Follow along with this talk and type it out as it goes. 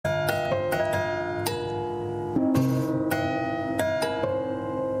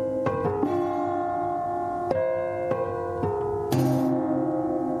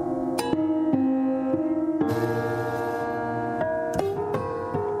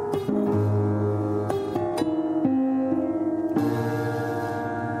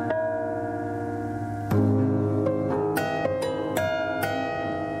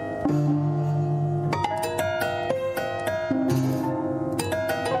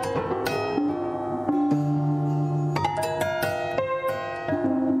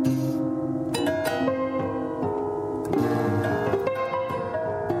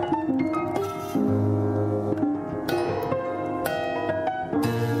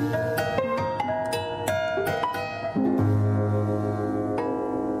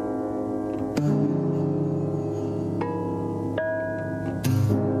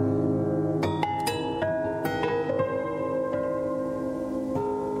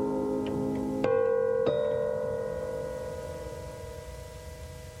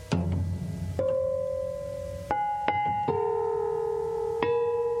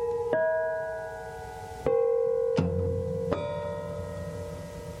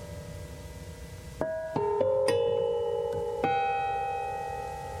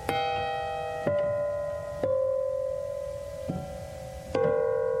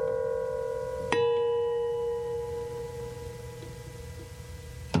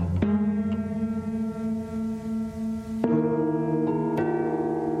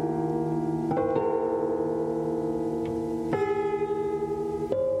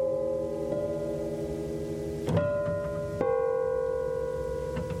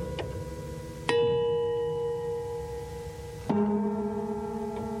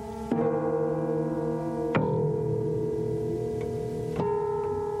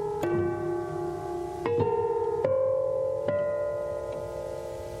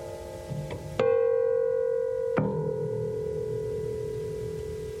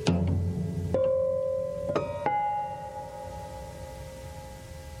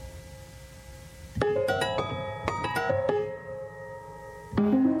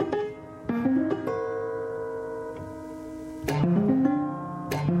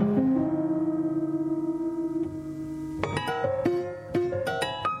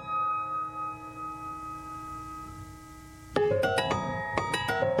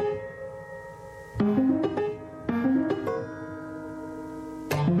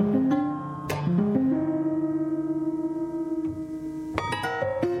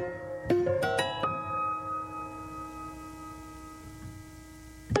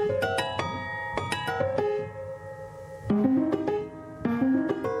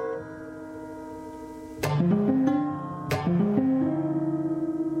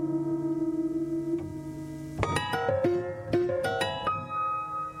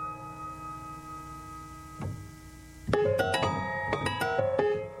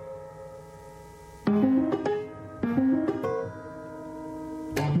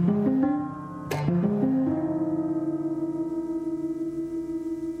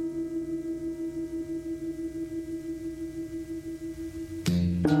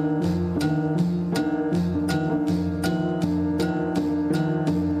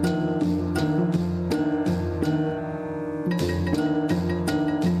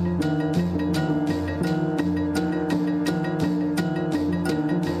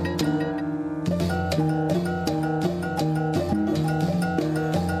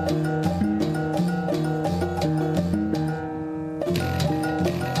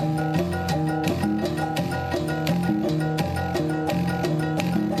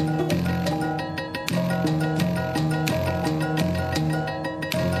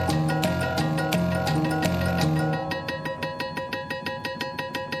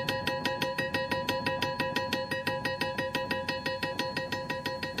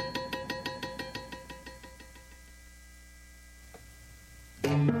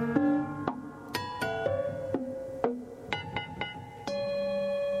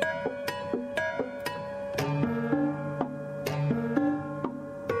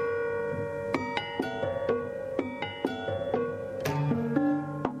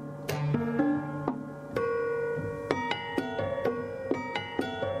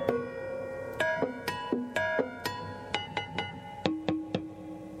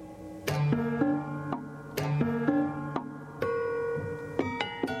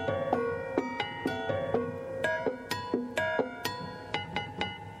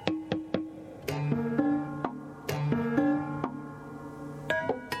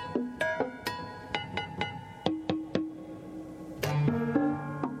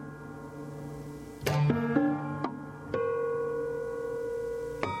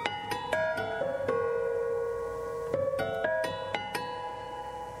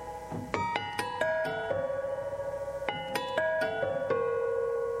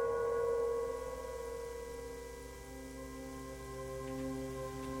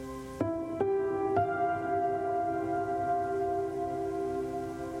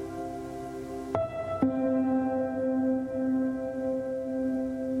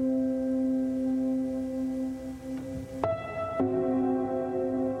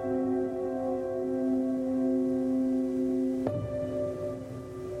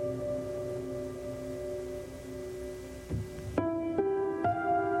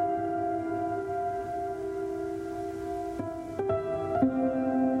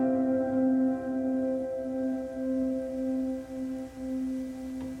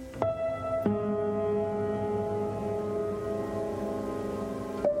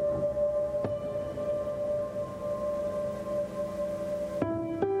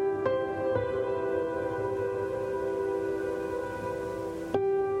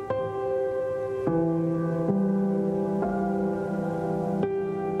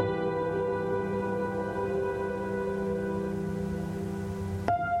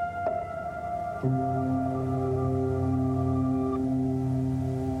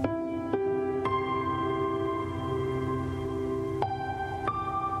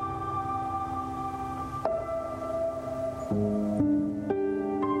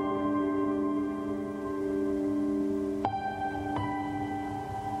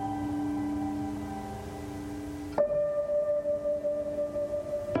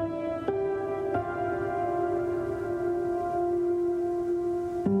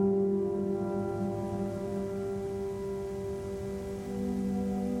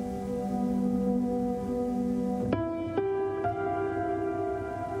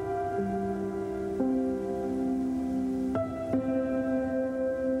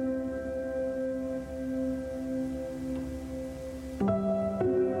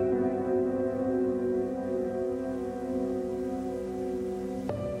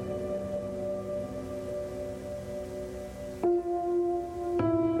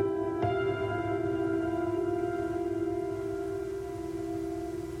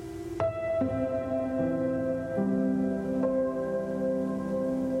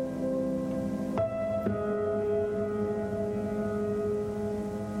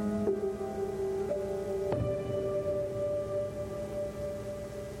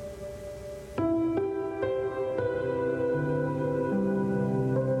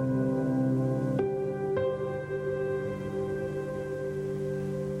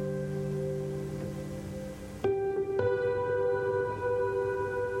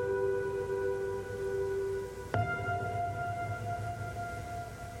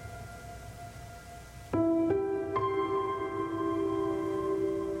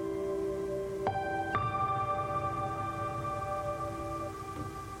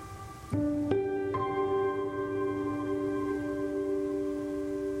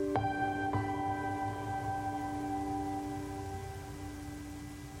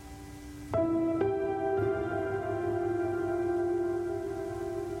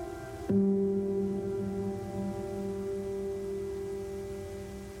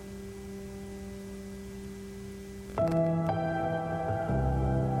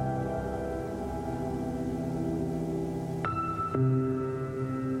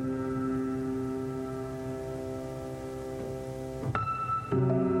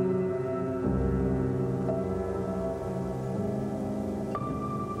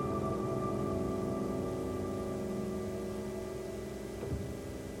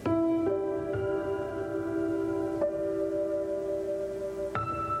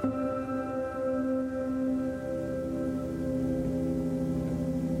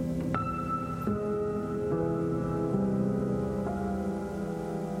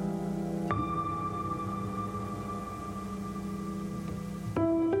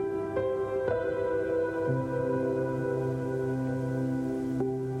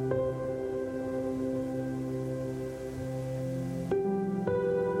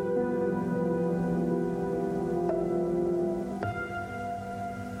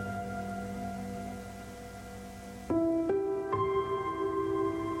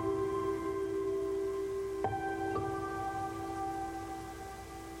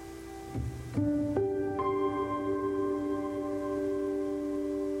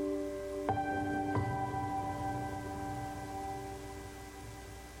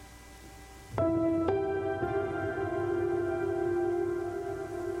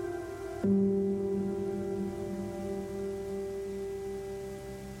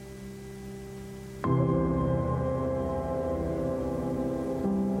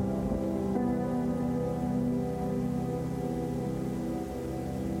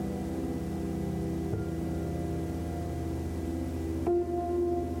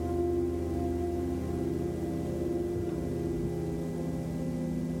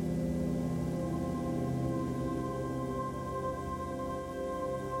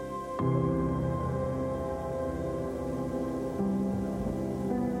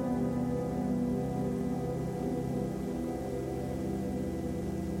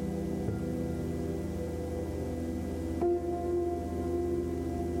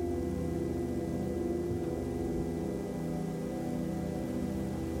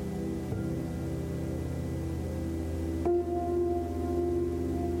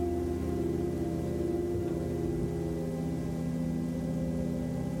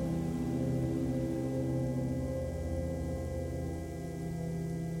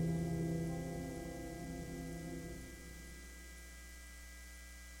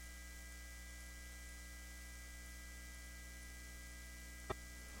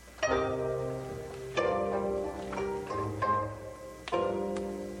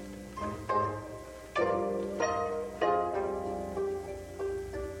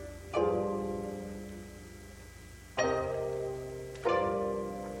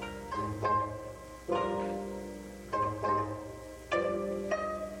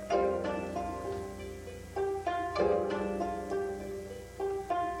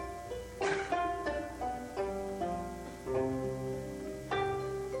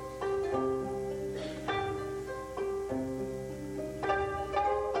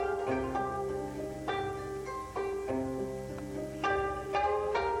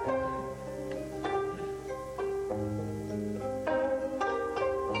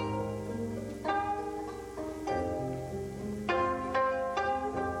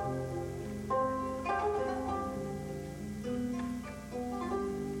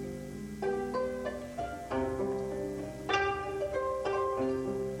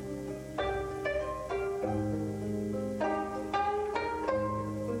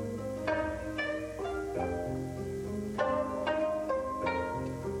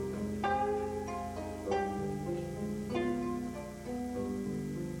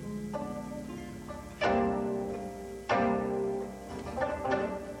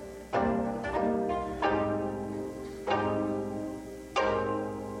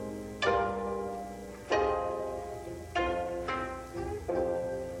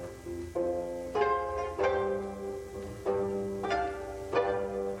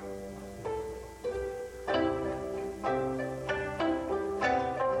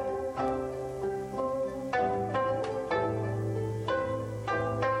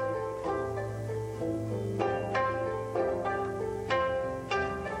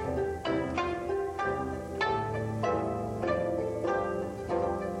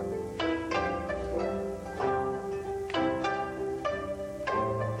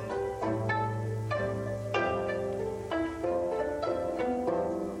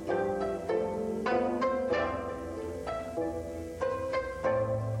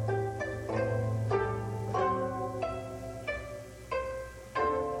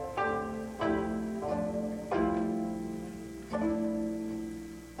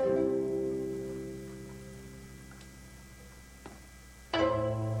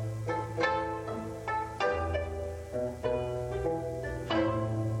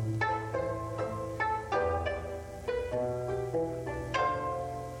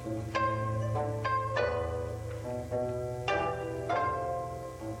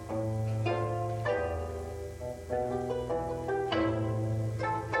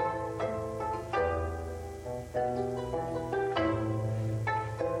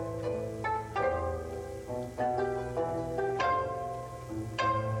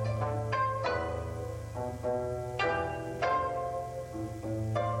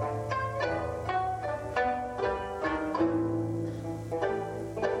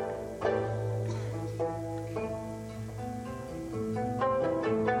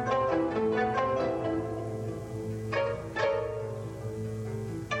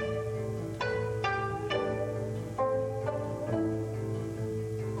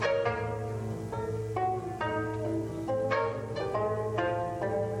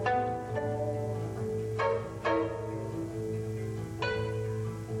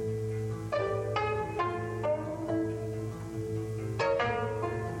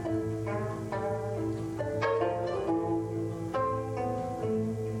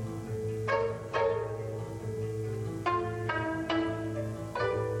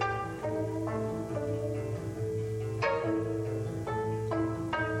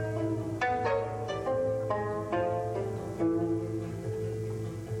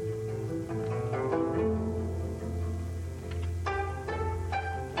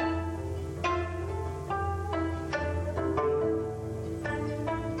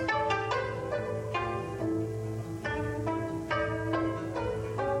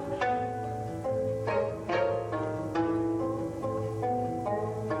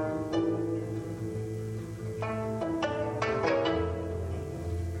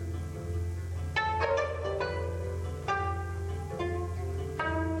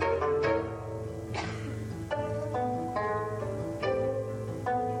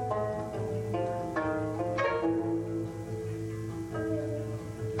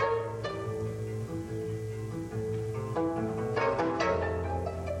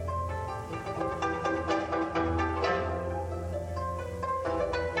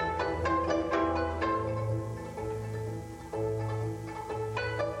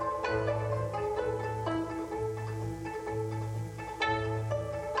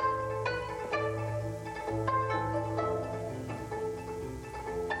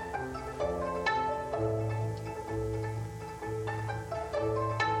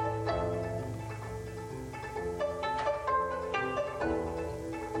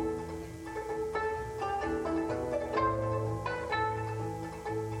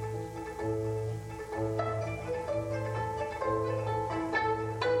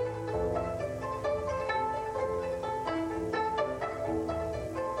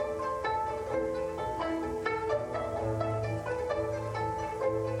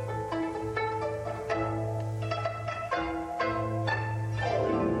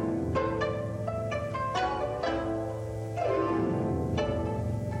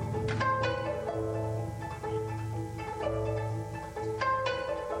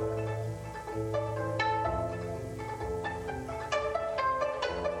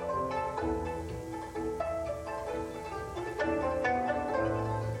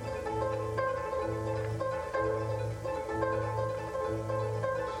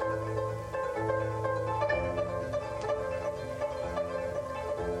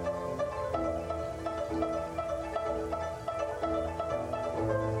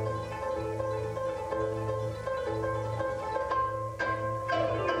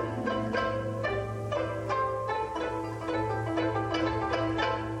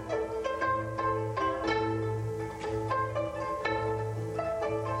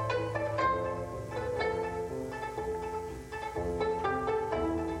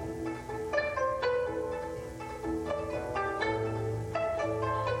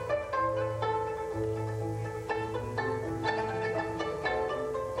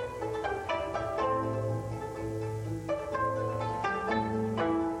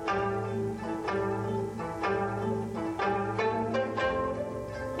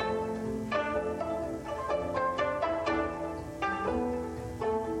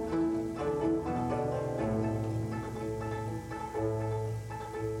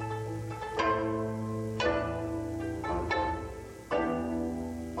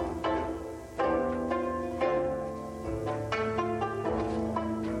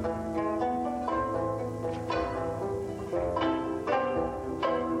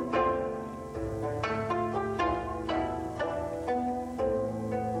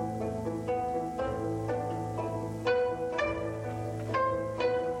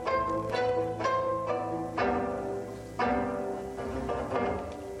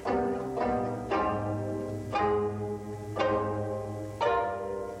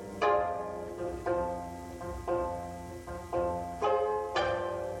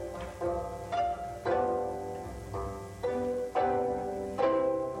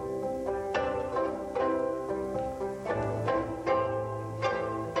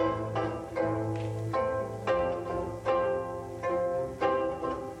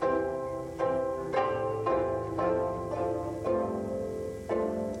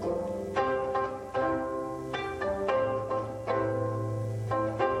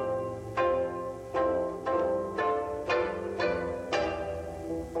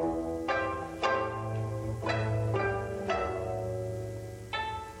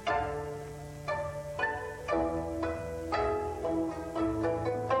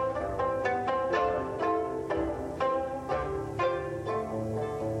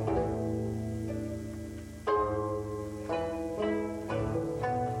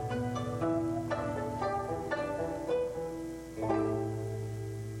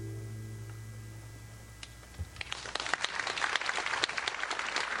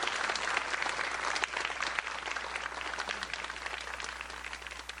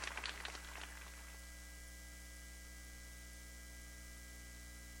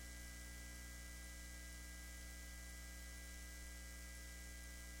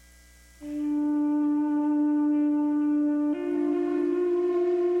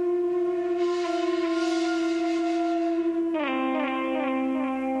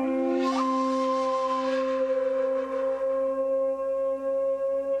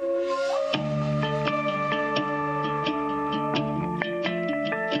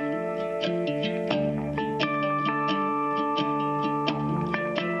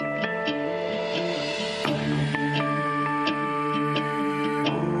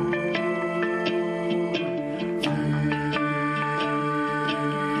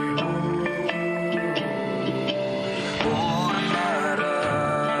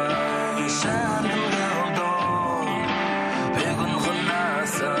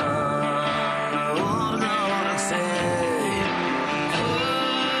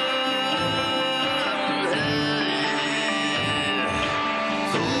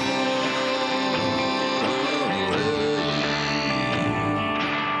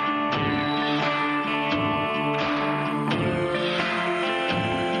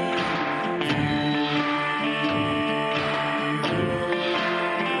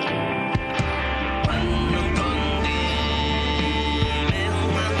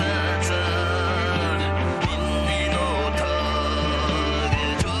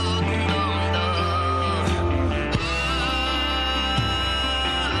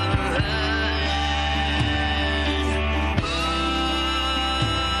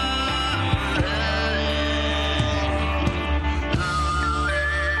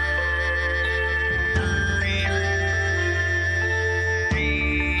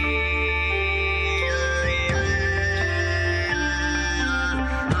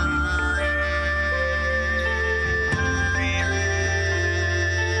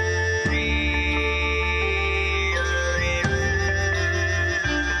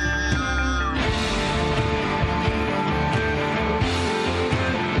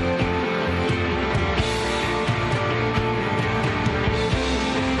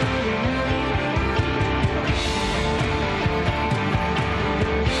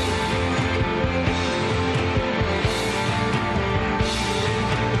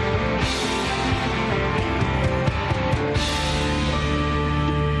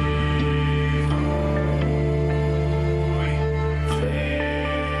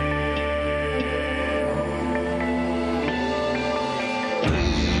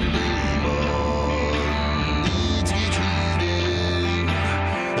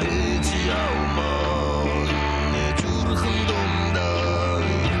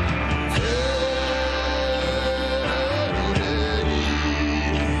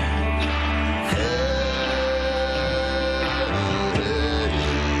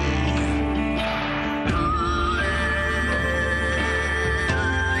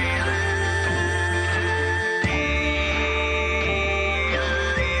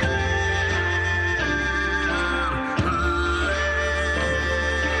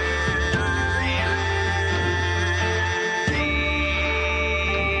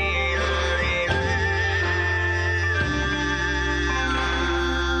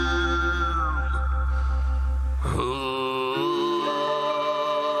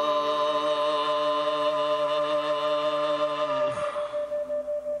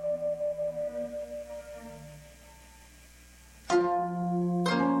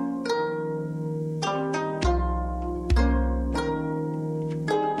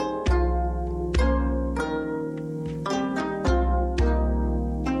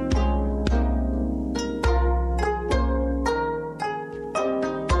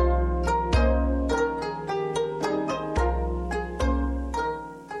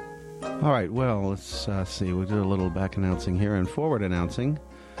All right, well, let's see. We'll do a little back announcing here and forward announcing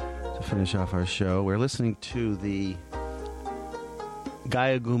to finish off our show. We're listening to the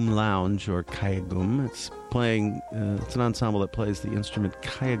Gayagum Lounge, or Kayagum. It's playing, it's an ensemble that plays the instrument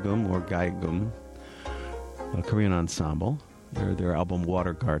Kayagum, or Gayagum, a Korean ensemble. Their album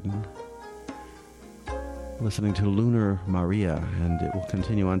Water Garden. Listening to Lunar Maria, and it will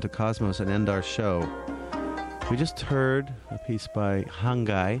continue on to Cosmos and end our show. We just heard a piece by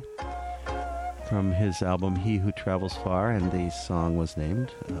Hangai from his album He Who Travels Far, and the song was named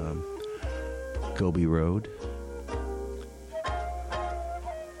Gobi Road.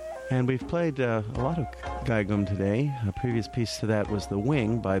 And we've played a lot of Gayagum today. A previous piece to that was The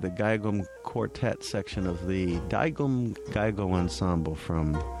Wing by the Gayagum Quartet section of the Daigum Gayagum Ensemble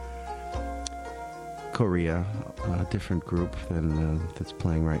from Korea, a different group than that's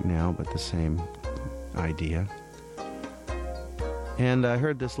playing right now, but the same idea. And I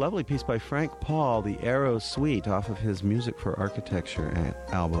heard this lovely piece by Frank Paul, the Arrow Suite, off of his Music for Architecture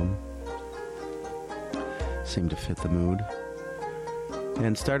album. Seemed to fit the mood.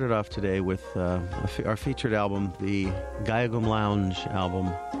 And started off today with our featured album, the Gayagum Lounge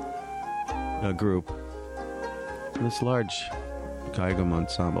album group. This large Gayagum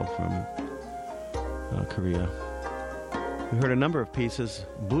ensemble from Korea. We heard a number of pieces: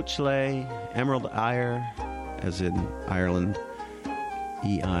 Buchle, Emerald Ire, as in Ireland,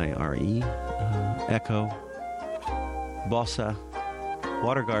 E-I-R-E, Echo, Bossa,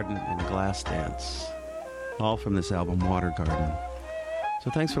 Water Garden, and Glass Dance. All from this album, Water Garden. So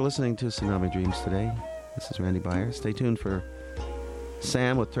thanks for listening to Tsunami Dreams today. This is Randy Byer. Stay tuned for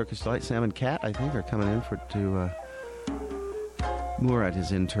Sam with Turkish Delight. Sam and Kat, I think, are coming in Murat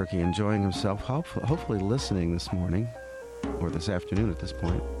is in Turkey enjoying himself, hopefully listening this morning, or this afternoon at this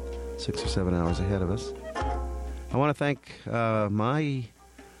point, 6 or 7 hours ahead of us. I want to thank my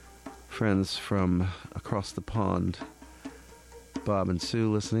friends from across the pond, Bob and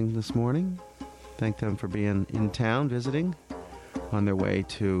Sue, listening this morning. Thank them for being in town visiting on their way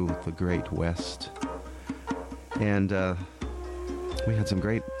to the Great West. And we had some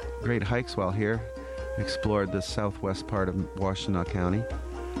great hikes while here. Explored the southwest part of Washtenaw County,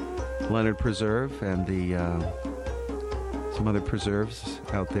 Leonard Preserve, and some other preserves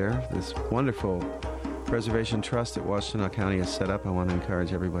out there. This wonderful preservation trust that Washtenaw County has set up. I want to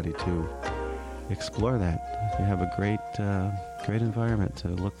encourage everybody to explore that. You have a great environment to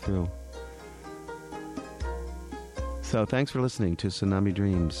look through. So thanks for listening to Tsunami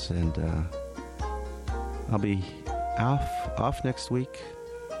Dreams, and I'll be off next week,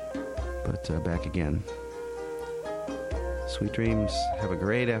 but back again. Sweet dreams. Have a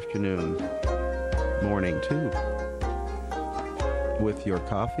great afternoon, morning too, with your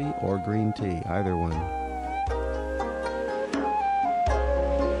coffee or green tea, either one.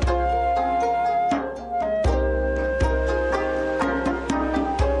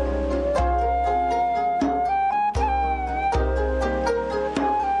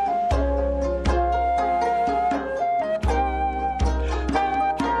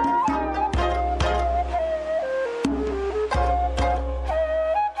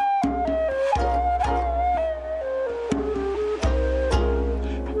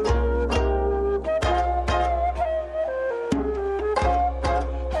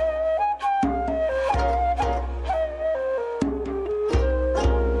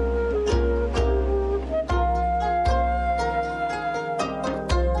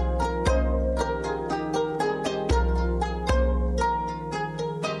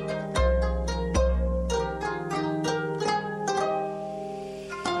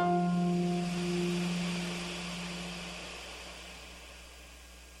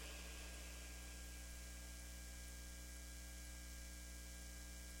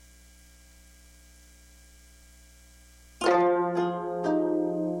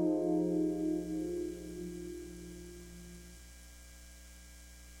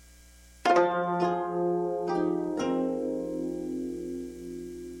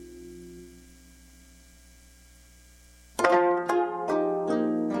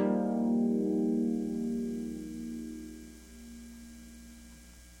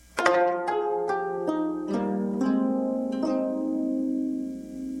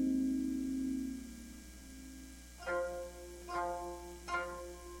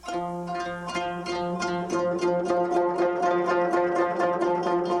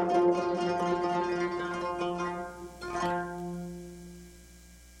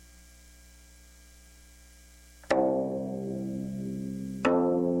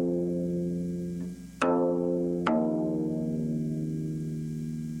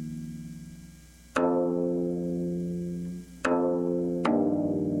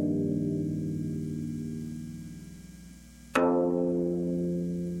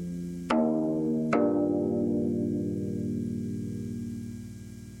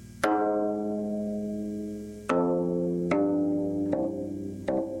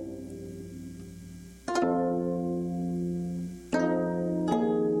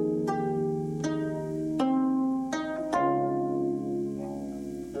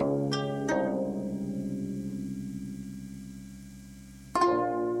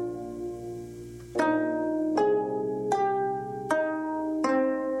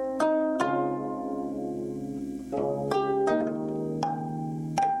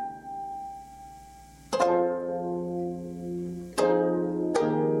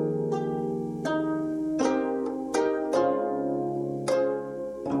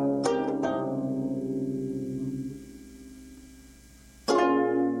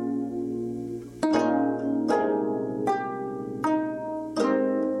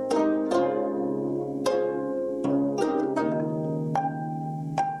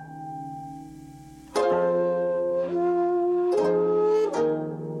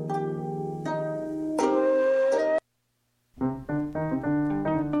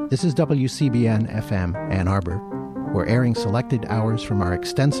 This is WCBN FM Ann Arbor. We're airing selected hours from our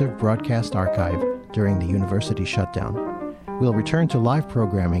extensive broadcast archive during the university shutdown. We'll return to live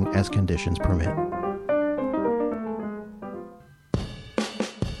programming as conditions permit.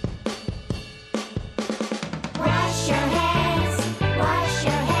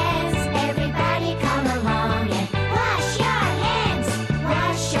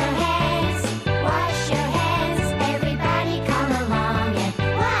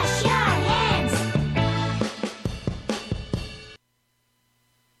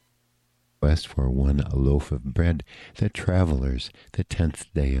 For one loaf of bread, the travelers, the 10th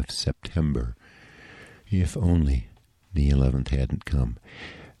day of September. If only the 11th hadn't come.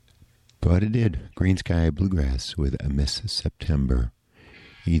 But it did. Green Sky Bluegrass with a Miss September.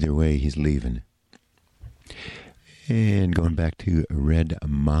 Either way, he's leaving. And going back to Red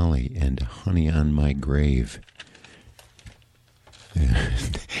Molly and Honey on My Grave.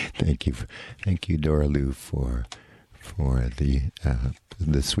 Thank you, Dora Lou, for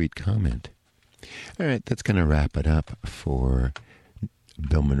the sweet comment. All right, that's going to wrap it up for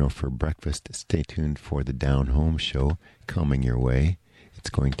Bill Monroe for Breakfast. Stay tuned for the Down Home Show coming your way. It's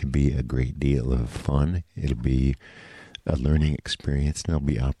going to be a great deal of fun. It'll be a learning experience. There'll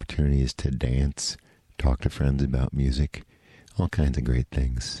be opportunities to dance, talk to friends about music, all kinds of great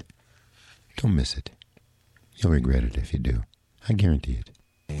things. Don't miss it. You'll regret it if you do. I guarantee it.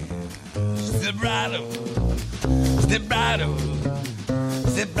 Vibrato, vibrato,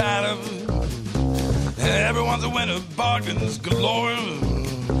 vibrato. Everyone's a winner, bargains galore.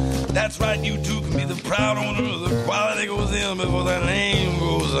 That's right, you too can be the proud owner. The quality goes in before that name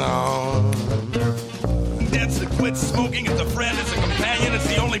goes on. That's to quit smoking. It's a friend, it's a companion. It's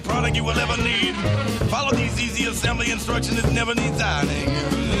the only product you will ever need. Follow these easy assembly instructions. It never needs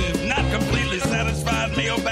ironing.